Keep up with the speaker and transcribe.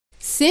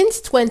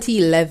Since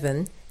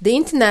 2011, the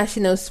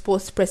International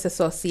Sports Press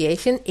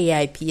Association,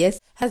 AIPS,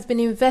 has been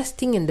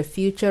investing in the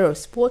future of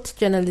sports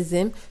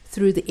journalism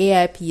through the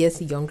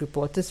AIPS Young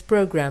Reporters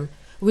Programme,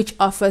 which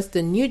offers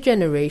the new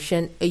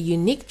generation a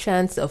unique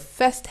chance of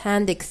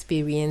first-hand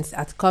experience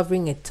at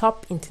covering a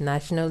top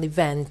international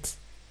event.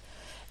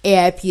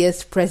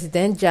 AIPS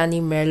President Gianni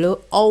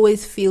Merlo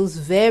always feels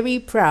very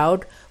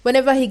proud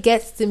whenever he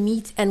gets to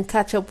meet and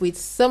catch up with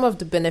some of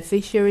the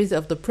beneficiaries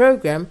of the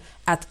program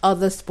at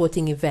other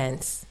sporting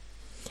events.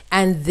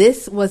 And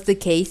this was the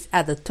case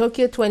at the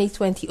Tokyo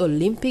 2020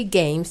 Olympic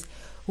Games,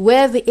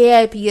 where the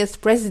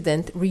AIPS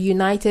president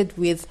reunited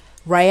with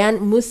Rayanne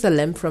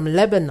Moussallem from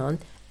Lebanon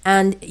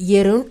and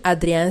Jeroen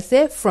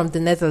Adriaanse from the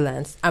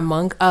Netherlands,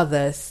 among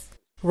others.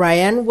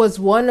 Rayanne was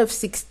one of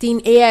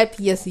 16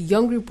 AIPS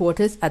young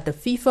reporters at the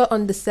FIFA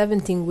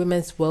Under-17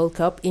 Women's World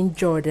Cup in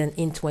Jordan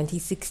in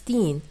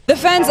 2016. The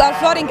fans are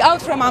flooding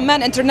out from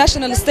Amman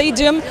International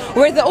Stadium,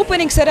 where the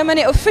opening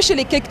ceremony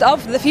officially kicked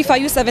off the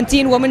FIFA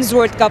U17 Women's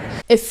World Cup.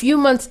 A few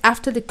months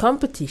after the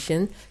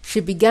competition, she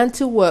began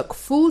to work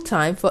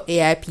full-time for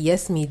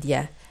AIPS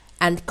Media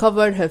and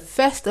covered her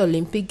first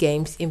Olympic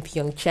Games in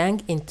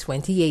Pyeongchang in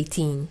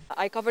 2018.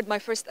 I covered my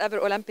first ever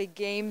Olympic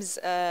Games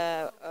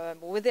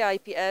with the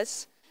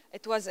IPS.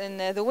 It was in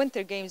the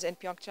Winter Games in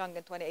Pyeongchang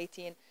in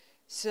 2018.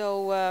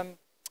 So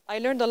I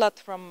learned a lot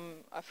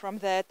from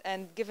that,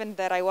 and given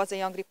that I was a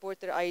young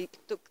reporter, I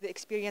took the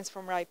experience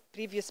from my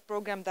previous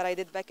program that I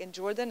did back in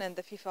Jordan and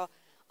the FIFA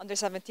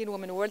Under-17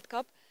 Women's World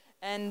Cup,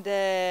 and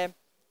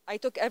I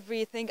took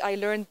everything I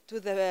learned to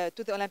the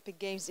Olympic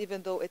Games,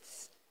 even though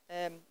it's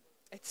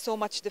so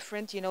much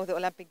different. You know, the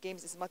Olympic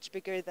Games is much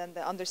bigger than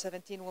the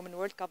Under-17 Women's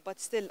World Cup,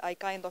 but still I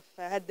kind of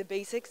had the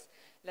basics,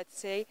 let's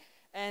say.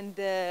 And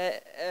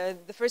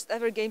the first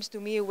ever games to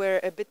me were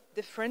a bit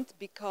different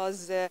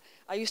because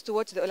I used to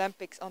watch the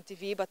Olympics on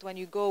TV, but when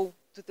you go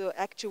to the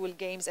actual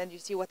games and you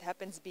see what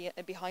happens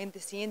behind the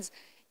scenes,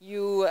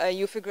 you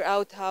figure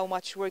out how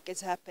much work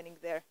is happening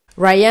there.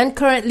 Rayanne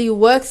currently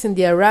works in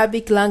the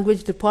Arabic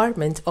language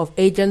department of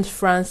Agence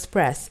France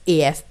Presse,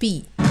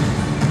 AFP.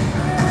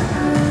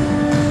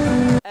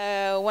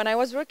 When I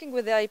was working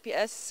with the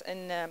IPS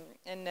in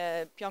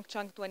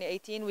Pyeongchang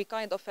 2018, we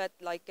kind of had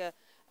like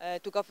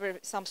to cover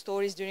some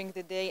stories during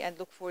the day and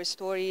look for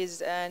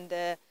stories and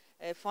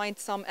find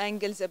some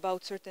angles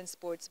about certain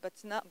sports. But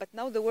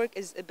now the work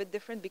is a bit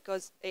different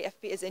because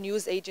AFP is a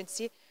news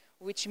agency,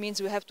 which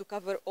means we have to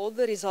cover all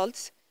the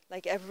results,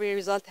 like every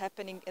result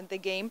happening in the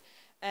game.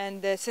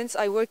 And since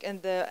I work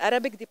in the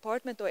Arabic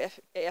department of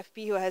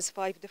AFP, who has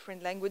 5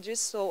 different languages,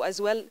 so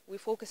as well we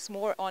focus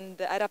more on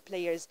the Arab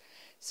players.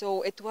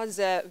 So it was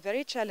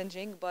very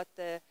challenging, but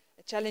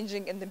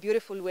challenging in the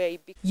beautiful way.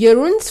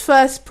 Jeroen's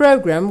first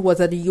program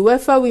was at the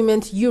UEFA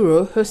Women's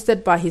Euro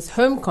hosted by his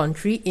home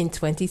country in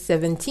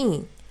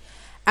 2017,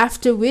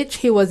 after which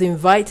he was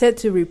invited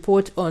to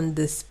report on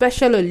the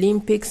Special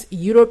Olympics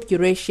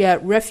Europe-Eurasia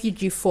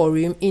Refugee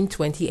Forum in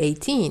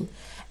 2018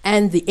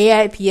 and the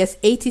AIPS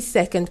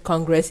 82nd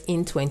Congress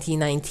in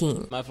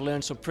 2019. I've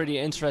learned some pretty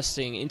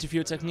interesting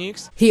interview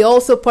techniques. He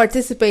also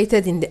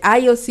participated in the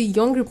IOC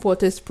Young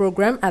Reporters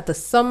Programme at the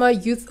Summer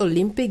Youth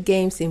Olympic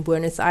Games in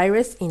Buenos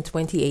Aires in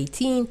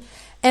 2018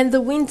 and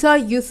the Winter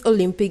Youth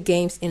Olympic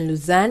Games in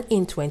Lausanne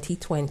in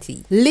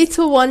 2020.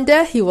 Little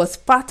wonder he was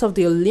part of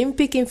the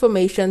Olympic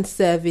Information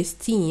Service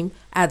team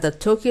at the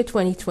Tokyo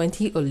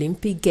 2020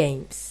 Olympic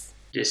Games.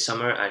 This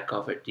summer I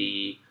covered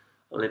the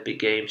Olympic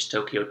Games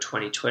Tokyo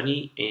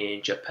 2020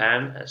 in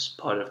Japan as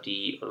part of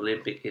the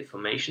Olympic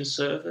Information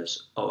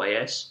Service,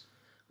 OIS,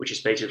 which is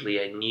basically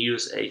a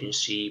news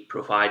agency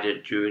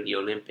provided during the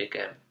Olympic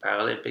and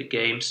Paralympic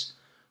Games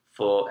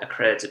for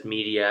accredited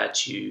media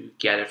to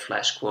gather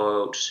flash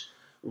quotes,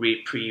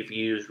 read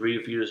previews,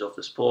 reviews of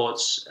the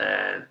sports,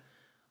 and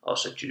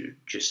also to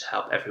just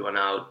help everyone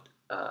out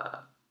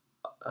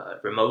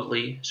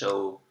remotely.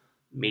 So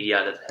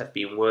media that have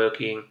been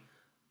working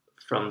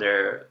from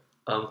their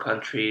own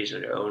countries or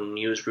their own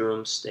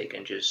newsrooms, they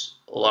can just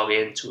log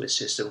into a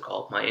system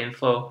called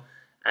MyInfo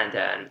and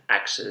then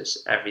access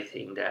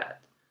everything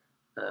that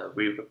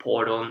we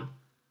report on.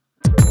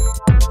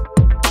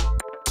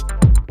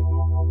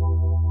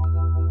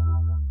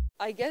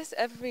 I guess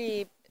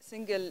every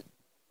single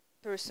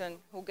person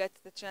who gets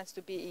the chance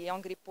to be a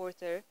young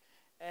reporter,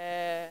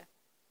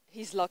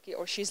 he's lucky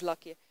or she's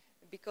lucky,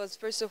 because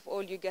first of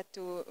all you get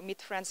to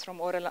meet friends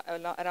from all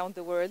around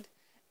the world.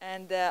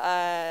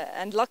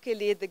 And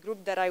luckily, the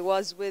group that I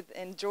was with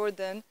in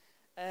Jordan,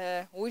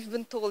 we've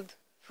been told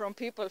from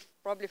people,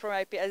 probably from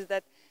IPS,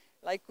 that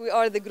like we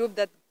are the group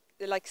that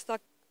like stuck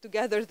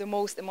together the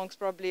most amongst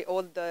probably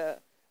all the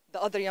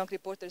other young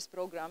reporters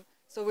program.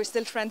 So we're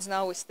still friends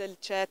now. We still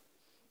chat,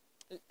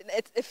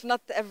 if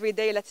not every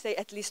day, let's say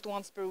at least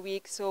once per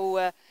week.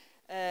 So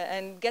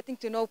and getting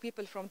to know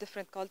people from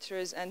different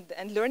cultures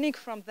and learning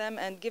from them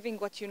and giving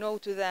what you know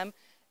to them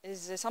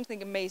is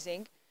something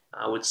amazing.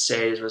 I would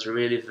say it was a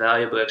really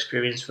valuable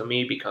experience for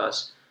me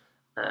because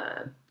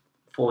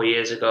 4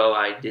 years ago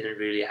I didn't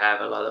really have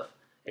a lot of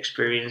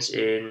experience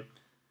in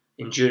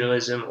in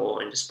journalism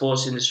or in the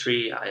sports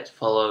industry. I had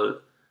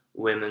followed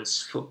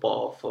women's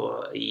football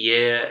for a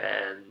year,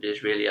 and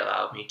this really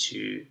allowed me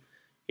to,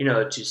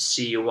 to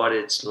see what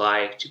it's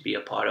like to be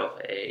a part of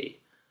a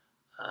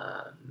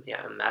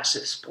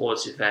massive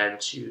sports event,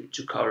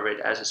 to cover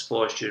it as a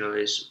sports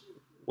journalist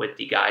with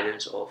the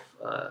guidance of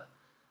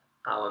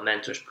our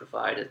mentors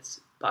provided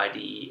by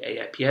the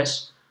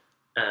AIPS.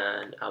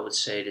 And I would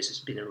say this has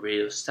been a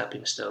real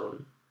stepping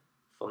stone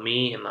for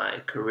me in my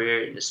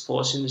career in the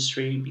sports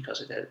industry,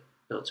 because it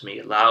ultimately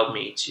allowed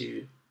me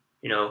to,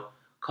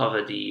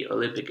 cover the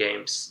Olympic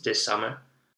Games this summer.